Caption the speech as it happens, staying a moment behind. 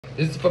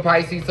This is for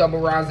Pisces, Sun,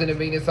 Moon, Rising, and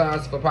Venus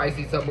signs. For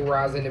Pisces, Sun, Moon,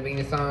 Rising, and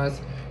Venus signs.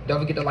 Don't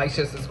forget to like,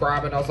 share,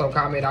 subscribe, and also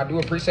comment. I do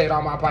appreciate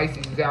all my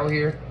Pisces out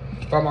here.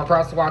 For my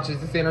cross watchers,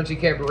 this energy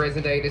kept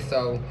resonated,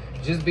 so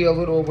just be a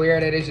little aware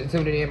that as you're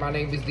tuning in. My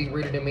name is D,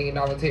 Reader, the $1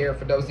 Million Tarot,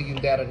 for those of you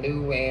that are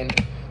new,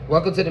 and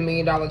welcome to the $1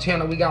 Million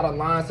channel. We got a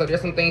line, so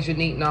there's some things you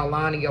need in a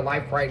line in your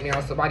life right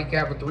now. Somebody can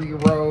have a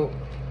 3-year-old,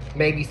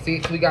 maybe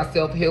 6. We got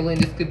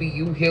self-healing. This could be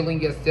you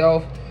healing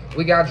yourself.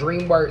 We got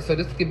dream work, so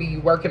this could be you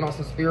working on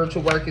some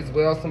spiritual work as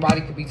well.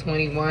 Somebody could be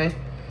 21.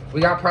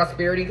 We got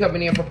prosperity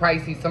coming in for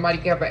Pisces. Somebody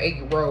can have an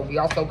 8-year-old. We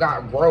also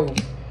got growth.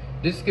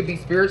 This could be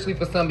spiritually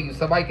for some of you.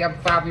 Somebody can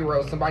have a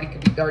 5-year-old. Somebody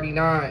could be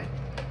 39.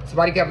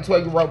 Somebody can have a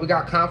 12-year-old. We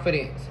got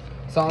confidence.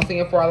 So I'm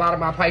saying for a lot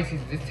of my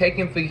Pisces, it's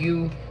taken for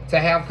you to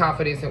have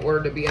confidence in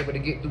order to be able to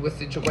get through a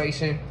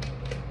situation.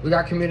 We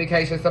got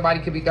communication. Somebody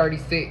could be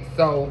 36.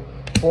 So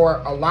for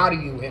a lot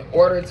of you, in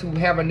order to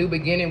have a new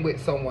beginning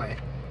with someone,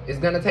 it's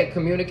going to take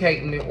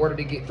communicating in order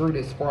to get through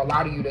this. For a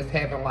lot of you that's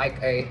having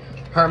like a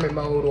hermit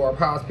mode or a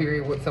pause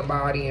period with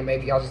somebody, and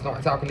maybe y'all just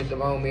aren't talking at the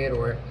moment,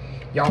 or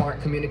y'all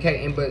aren't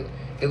communicating, but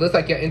it looks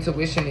like your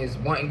intuition is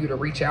wanting you to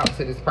reach out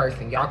to this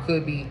person. Y'all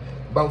could be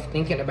both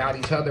thinking about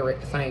each other at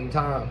the same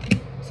time.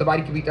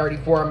 Somebody could be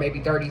 34,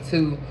 maybe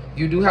 32.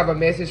 You do have a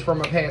message from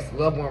a past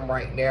loved one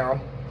right now.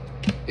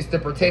 It's to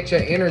protect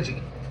your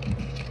energy.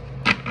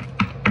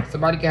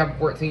 Somebody can have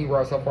a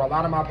 14-year-old. So for a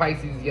lot of my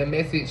Pisces, your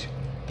message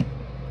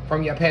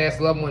from your past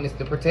loved one is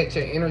to protect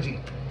your energy.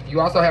 You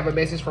also have a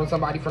message from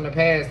somebody from the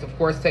past. Of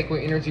course, take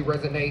what energy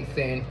resonates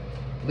and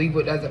leave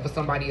what doesn't for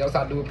somebody else.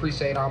 I do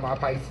appreciate all my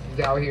Pisces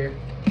out here.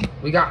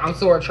 We got, I'm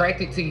so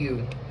attracted to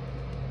you.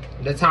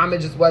 The timing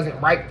just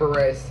wasn't right for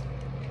us.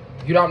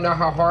 You don't know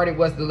how hard it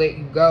was to let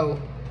you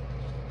go.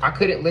 I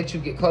couldn't let you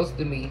get close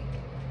to me.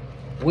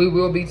 We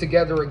will be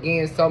together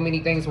again. So many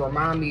things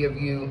remind me of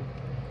you.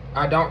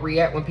 I don't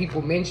react when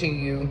people mention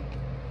you.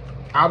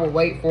 I will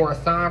wait for a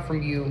sign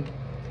from you.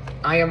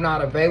 I am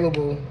not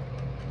available.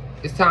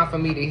 It's time for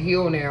me to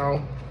heal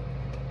now.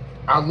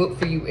 I look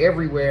for you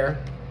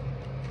everywhere.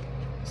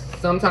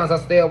 Sometimes I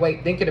stay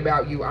awake thinking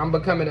about you. I'm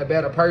becoming a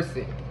better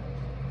person.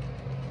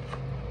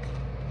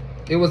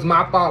 It was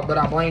my fault, but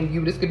I blame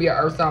you. This could be an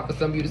earth sign for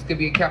some of you. This could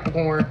be a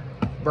Capricorn,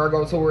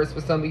 Virgo, Taurus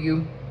for some of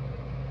you.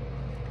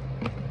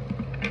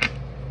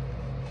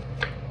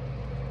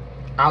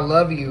 I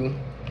love you.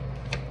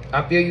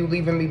 I feel you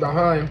leaving me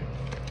behind.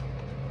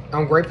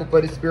 I'm grateful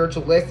for this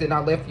spiritual lesson. I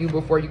left you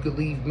before you could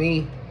leave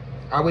me.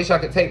 I wish I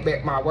could take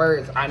back my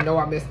words. I know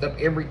I messed up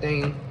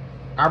everything.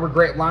 I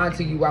regret lying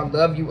to you. I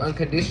love you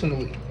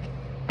unconditionally.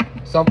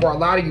 So for a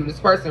lot of you, this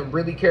person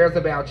really cares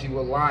about you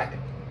a lot.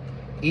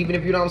 Even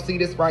if you don't see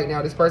this right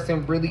now, this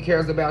person really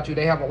cares about you.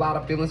 They have a lot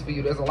of feelings for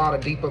you. There's a lot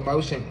of deep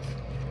emotions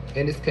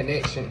in this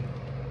connection.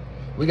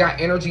 We got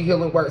energy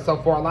healing work.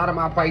 So for a lot of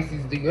my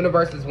Pisces, the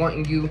universe is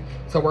wanting you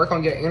to work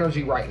on your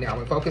energy right now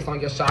and focus on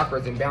your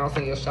chakras and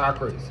balancing your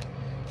chakras.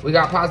 We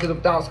got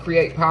positive thoughts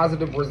create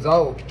positive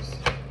results.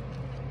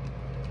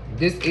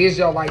 This is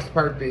your life's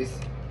purpose.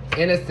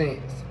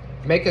 Innocence.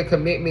 Make a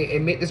commitment.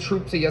 Admit this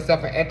truth to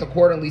yourself and act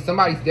accordingly.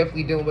 Somebody's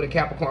definitely dealing with a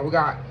Capricorn. We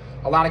got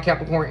a lot of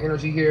Capricorn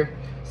energy here.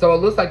 So it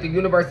looks like the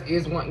universe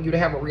is wanting you to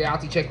have a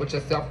reality check with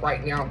yourself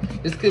right now.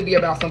 This could be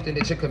about something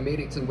that you're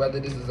committed to, whether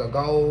this is a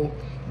goal,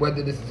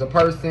 whether this is a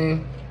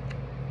person.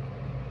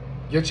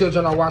 Your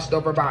children are watched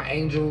over by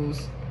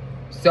angels.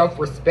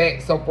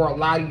 Self-respect. So for a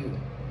lot of you,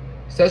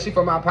 especially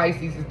for my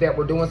Pisces, is that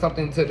we're doing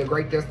something to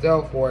degrade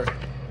themselves, or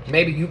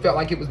maybe you felt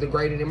like it was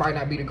degrading. It might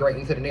not be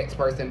degrading to the next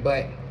person,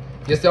 but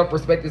your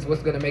self-respect is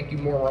what's going to make you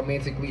more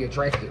romantically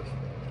attractive.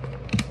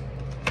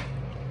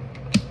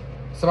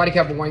 Somebody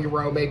can have a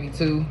 1-year-old, maybe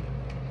 2.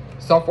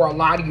 So for a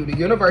lot of you, the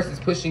universe is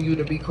pushing you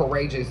to be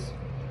courageous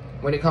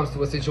when it comes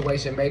to a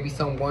situation, maybe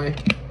someone.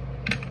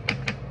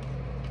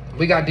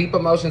 We got deep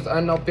emotions,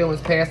 unknown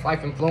feelings, past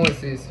life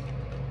influences.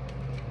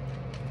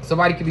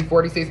 Somebody could be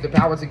 46, the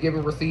power to give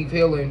and receive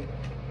healing.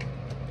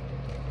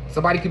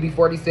 Somebody could be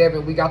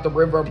 47. We got the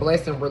river of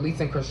blessing,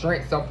 releasing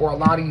constraints. So for a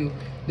lot of you,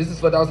 this is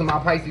for those of my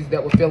Pisces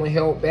that were feeling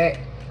held back.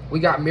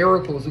 We got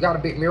miracles. We got a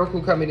big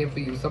miracle coming in for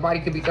you.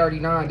 Somebody could be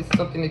 39. This is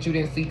something that you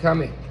didn't see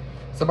coming.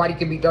 Somebody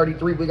could be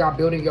 33. We got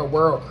building your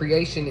world,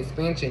 creation,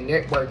 expansion,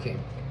 networking.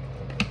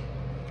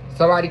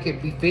 Somebody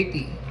could be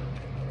 50.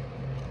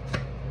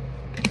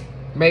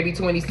 Maybe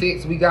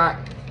 26. We got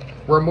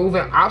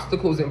removing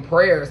obstacles in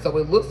prayer. So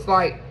it looks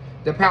like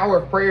the power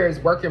of prayer is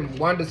working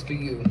wonders for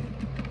you.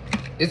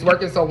 It's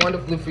working so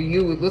wonderfully for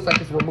you. It looks like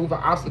it's removing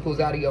obstacles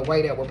out of your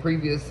way that were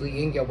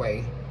previously in your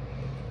way.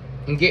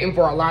 And getting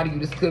for a lot of you,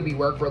 this could be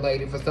work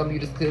related. For some of you,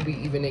 this could be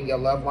even in your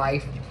love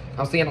life.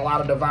 I'm seeing a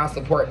lot of divine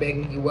support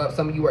backing you up.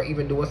 Some of you are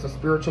even doing some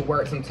spiritual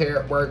work, some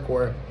tarot work,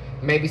 or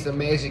maybe some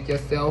magic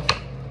yourself.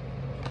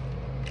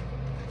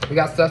 We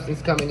got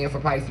substance coming in for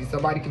Pisces.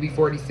 Somebody could be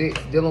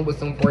 46, dealing with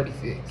some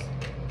 46.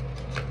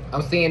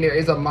 I'm seeing there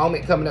is a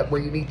moment coming up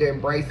where you need to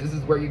embrace. This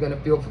is where you're going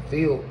to feel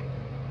fulfilled.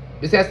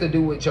 This has to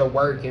do with your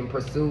work and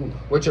pursue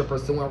what you're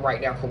pursuing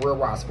right now,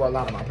 career-wise, for a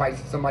lot of my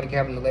Pisces. Somebody can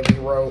have an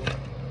 11-year-old.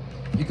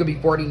 You could be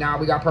 49.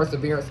 We got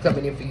perseverance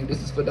coming in for you.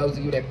 This is for those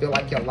of you that feel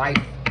like your life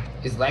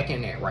is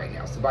lacking that right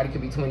now. Somebody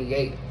could be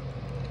 28.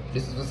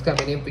 This is what's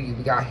coming in for you.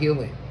 We got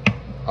healing.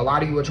 A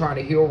lot of you are trying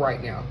to heal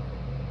right now.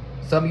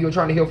 Some of you are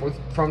trying to heal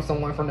from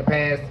someone from the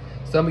past.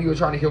 Some of you are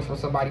trying to heal from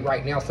somebody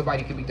right now.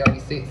 Somebody could be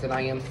 36, and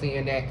I am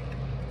seeing that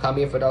come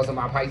in for those of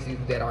my Pisces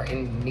that are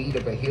in need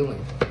of a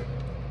healing.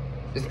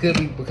 This could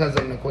be because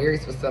of an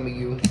Aquarius for some of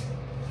you.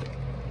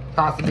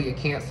 Possibly a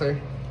Cancer.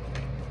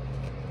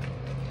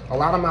 A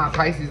lot of my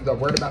Pisces are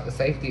worried about the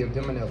safety of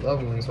them and their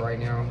loved ones right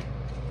now.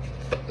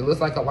 It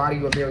looks like a lot of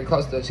you are very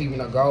close to achieving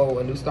a goal.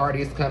 A new start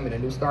is coming. A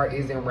new start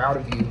is en route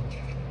of you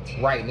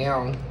right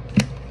now.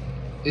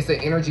 It's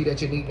an energy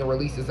that you need to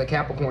release. It's a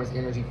Capricorn's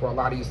energy for a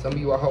lot of you. Some of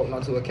you are holding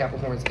on to a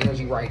Capricorn's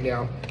energy right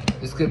now.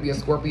 This could be a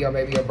Scorpio,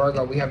 maybe a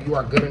Virgo. We have you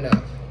are good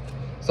enough.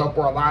 So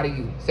for a lot of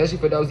you, especially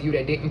for those of you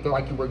that didn't feel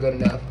like you were good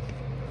enough,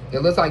 it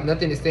looks like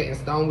nothing is set in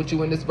stone with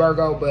you in this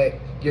Virgo, but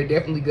you're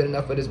definitely good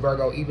enough for this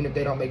Virgo, even if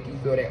they don't make you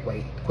feel that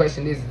way. The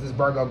question is this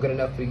Virgo good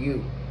enough for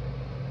you?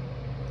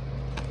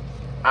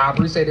 I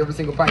appreciate every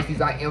single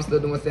Pisces. I am still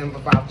doing 7 for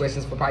 5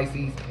 questions for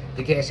Pisces.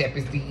 The Cash App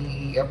is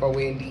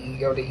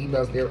DEEFONDEL. The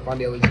email is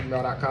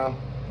DeeFondel@gmail.com.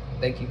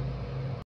 Thank you.